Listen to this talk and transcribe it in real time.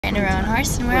and a roan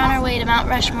horse, and we're on our way to Mount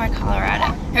Rushmore,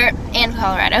 Colorado.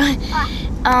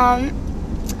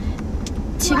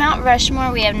 To Mount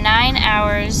Rushmore, we have 9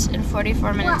 hours and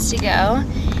 44 minutes to go,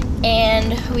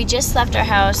 and we just left our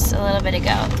house a little bit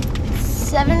ago.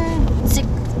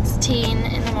 7:16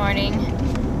 in the morning.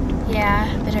 Yeah,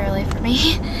 a bit early for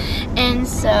me. And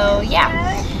so,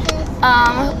 yeah.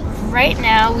 Right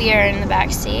now we are in the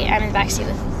back seat. I'm in the back seat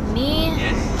with me,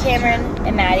 Cameron,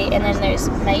 and Maddie, and then there's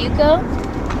Mayuko.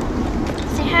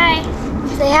 Say hi.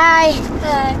 Say hi.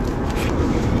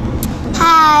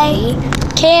 Hi.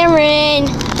 Cameron.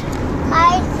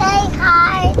 I say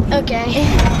hi. Okay.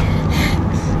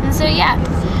 And so yeah,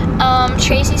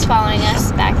 Tracy's following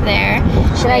us back there.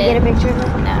 Should I get a picture of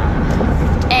her? No.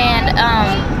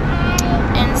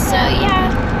 And so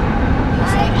yeah,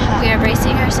 we are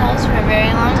bracing ourselves for a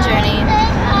very long journey.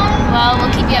 Well,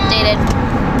 we'll keep you updated.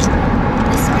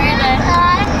 This is Miranda.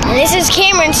 And this is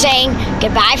Cameron saying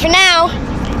goodbye for now.